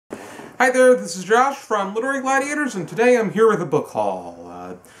Hi there, this is Josh from Literary Gladiators, and today I'm here with a book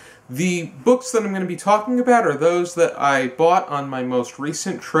haul. The books that I'm going to be talking about are those that I bought on my most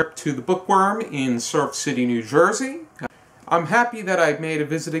recent trip to the Bookworm in Surf City, New Jersey. I'm happy that I made a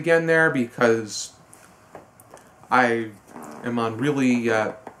visit again there because I am on really...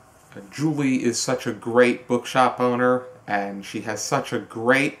 Julie is such a great bookshop owner, and she has such a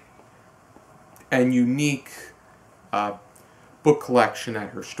great and unique book collection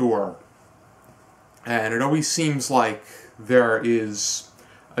at her store. And it always seems like there is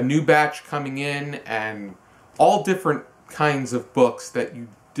a new batch coming in and all different kinds of books that you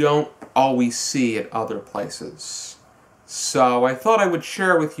don't always see at other places. So I thought I would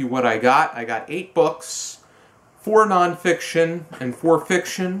share with you what I got. I got 8 books, 4 nonfiction and 4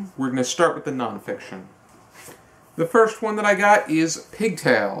 fiction. We're going to start with the nonfiction. The first one that I got is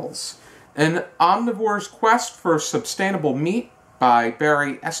Pigtails, an Omnivore's Quest for Sustainable Meat by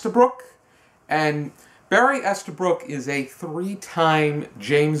Barry Estabrook. And Barry Estabrook is a 3-time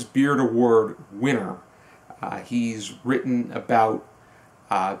James Beard Award winner. He's written about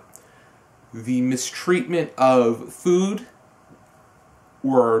the mistreatment of food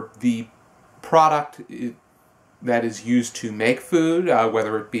or the product that is used to make food,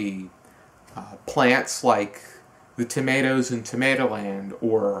 whether it be plants like the tomatoes in Tomatoland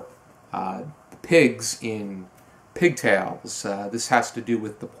or pigs in Pigtails. This has to do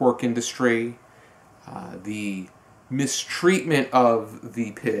with the pork industry, the mistreatment of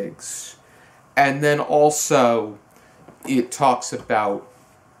the pigs, and then also it talks about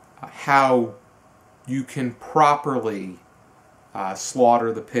how you can properly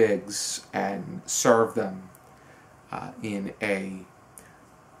slaughter the pigs and serve them in a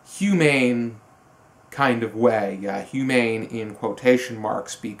humane kind of way. Humane in quotation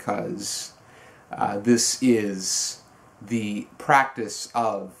marks, because this is the practice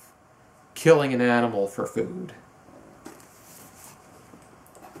of killing an animal for food.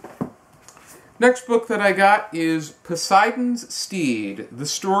 Next book that I got is Poseidon's Steed, The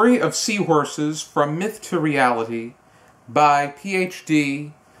Story of Seahorses from Myth to Reality by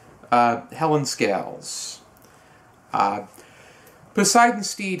Ph.D. Helen Scales. Poseidon's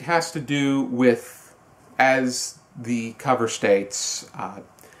Steed has to do with, as the cover states,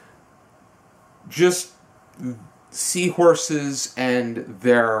 just seahorses and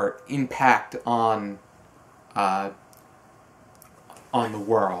their impact on the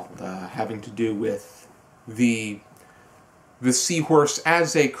world, having to do with the seahorse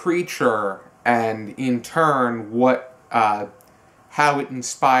as a creature, and in turn how it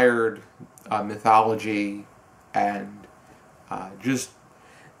inspired mythology and just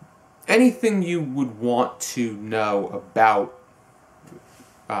anything you would want to know about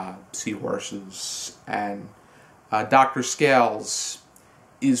seahorses. And Dr. Scales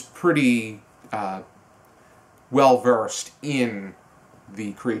is pretty well-versed in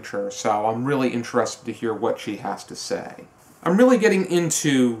the creature, so I'm really interested to hear what she has to say. I'm really getting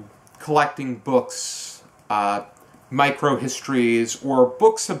into collecting books, micro-histories, or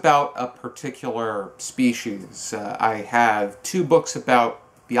books about a particular species. I have 2 books about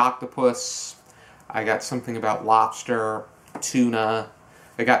the octopus. I got something about lobster, tuna.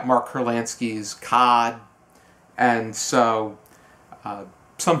 I got Mark Kurlansky's cod. And so,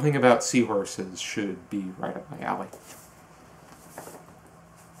 something about seahorses should be right up my alley.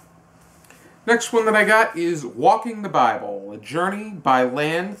 Next one that I got is Walking the Bible, A Journey by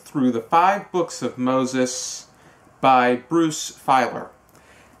Land Through the 5 Books of Moses by Bruce Feiler.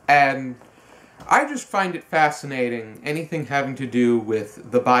 And I just find it fascinating, anything having to do with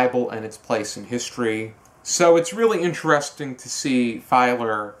the Bible and its place in history. So it's really interesting to see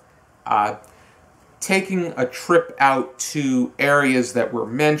Feiler taking a trip out to areas that were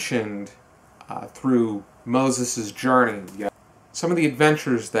mentioned through Moses' journey. Some of the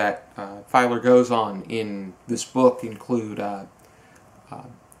adventures that Feiler goes on in this book include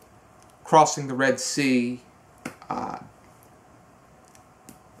crossing the Red Sea,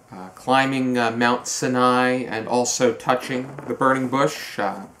 climbing Mount Sinai, and also touching the burning bush.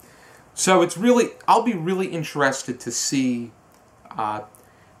 So it's really, I'll be really interested to see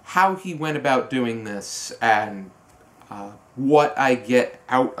how he went about doing this and what I get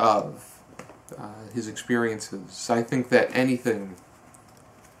out of his experiences. I think that anything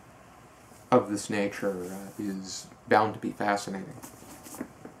of this nature is bound to be fascinating.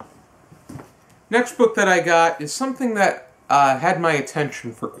 Next book that I got is something that had my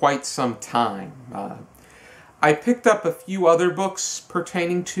attention for quite some time. I picked up a few other books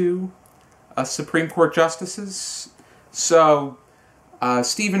pertaining to Supreme Court justices. So,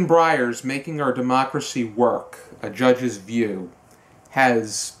 Stephen Breyer's Making Our Democracy Work, A Judge's View,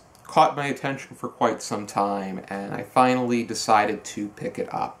 has caught my attention for quite some time, and I finally decided to pick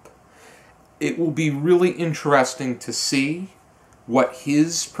it up. It will be really interesting to see what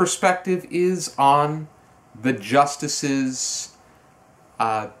his perspective is on the justice's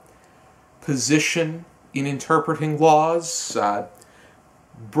position in interpreting laws.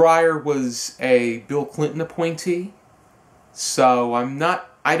 Breyer was a Bill Clinton appointee, so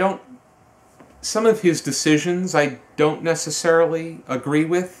some of his decisions I don't necessarily agree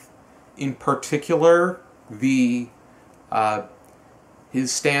with. In particular, his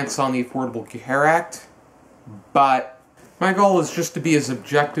stance on the Affordable Care Act. But my goal is just to be as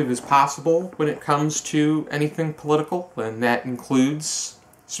objective as possible when it comes to anything political, and that includes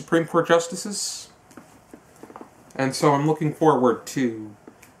Supreme Court justices. And so I'm looking forward to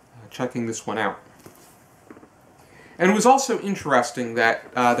checking this one out. And it was also interesting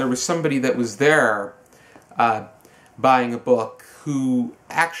that there was somebody that was there buying a book who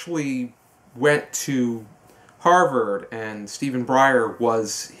actually went to Harvard, and Stephen Breyer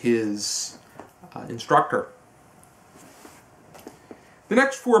was his instructor. The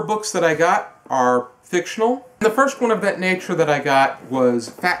next 4 books that I got are fictional. The first one of that nature that I got was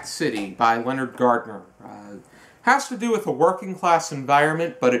Fat City by Leonard Gardner. Has to do with a working class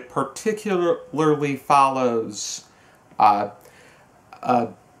environment, but it particularly follows an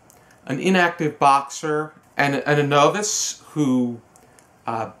inactive boxer and a novice who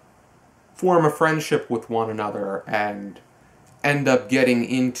form a friendship with one another and end up getting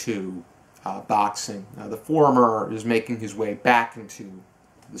into boxing. The former is making his way back into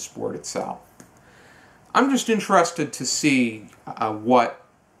the sport itself. I'm just interested to see what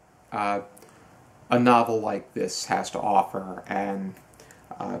a novel like this has to offer, and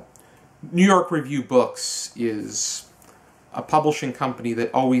New York Review Books is a publishing company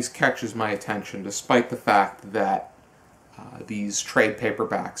that always catches my attention, despite the fact that these trade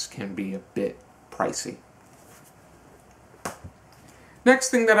paperbacks can be a bit pricey. Next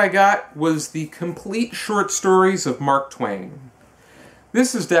thing that I got was the complete short stories of Mark Twain.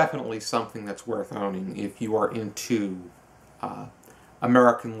 This is definitely something that's worth owning if you are into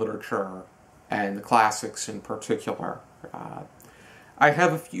American literature and the classics in particular. I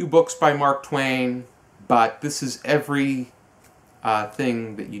have a few books by Mark Twain, but this is every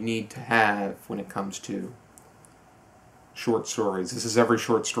thing that you need to have when it comes to short stories. This is every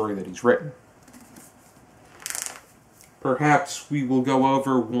short story that he's written. Perhaps we will go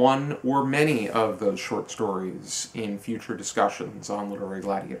over one or many of those short stories in future discussions on Literary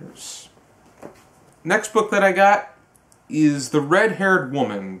Gladiators. Next book that I got is The Red-Haired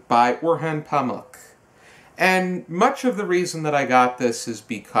Woman by Orhan Pamuk. And much of the reason that I got this is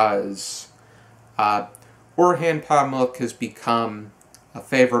because Orhan Pamuk has become a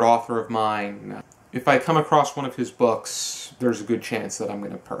favorite author of mine. If I come across one of his books, there's a good chance that I'm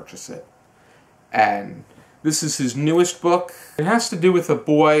going to purchase it. And this is his newest book. It has to do with a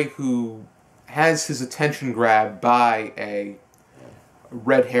boy who has his attention grabbed by a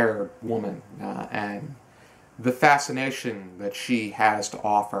red-haired woman, and the fascination that she has to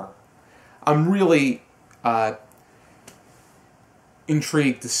offer. I'm really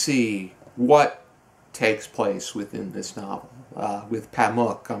intrigued to see what takes place within this novel. With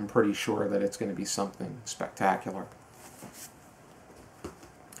Pamuk, I'm pretty sure that it's going to be something spectacular.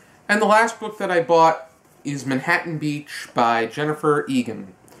 And the last book that I bought is Manhattan Beach by Jennifer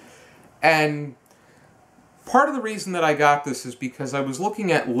Egan. And part of the reason that I got this is because I was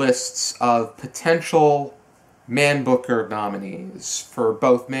looking at lists of potential Man Booker nominees for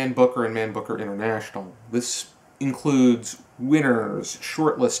both Man Booker and Man Booker International. This includes winners,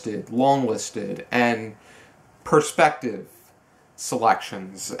 shortlisted, longlisted, and perspective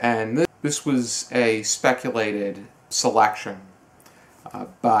selections. And this was a speculated selection.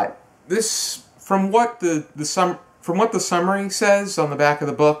 But this, from what the summary says on the back of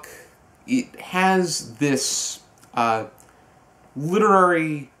the book, it has this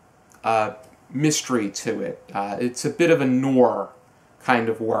literary mystery to it. It's a bit of a noir kind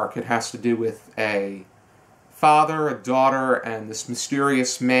of work. It has to do with a father, a daughter, and this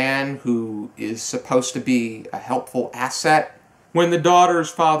mysterious man who is supposed to be a helpful asset. When the daughter's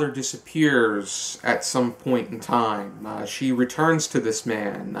father disappears at some point in time, she returns to this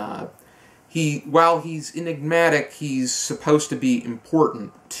man. While he's enigmatic, he's supposed to be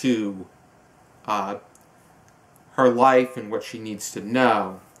important to her life and what she needs to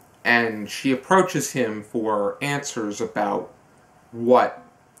know. And she approaches him for answers about what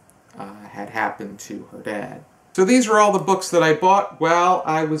had happened to her dad. So these are all the books that I bought while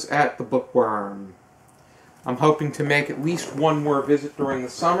I was at the Bookworm. I'm hoping to make at least one more visit during the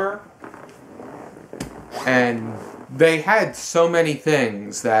summer, and They had so many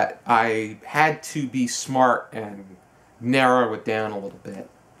things that I had to be smart and narrow it down a little bit,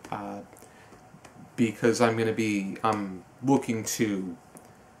 because I'm looking to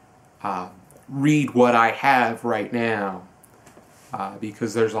read what I have right now,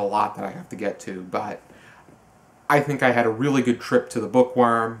 because there's a lot that I have to get to. But I think I had a really good trip to the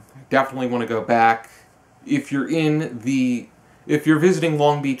Bookworm. I definitely want to go back. If you're visiting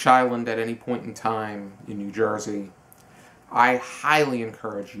Long Beach Island at any point in time in New Jersey, I highly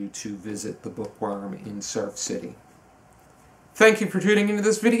encourage you to visit the Bookworm in Surf City. Thank you for tuning into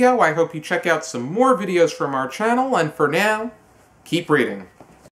this video. I hope you check out some more videos from our channel, and for now, keep reading.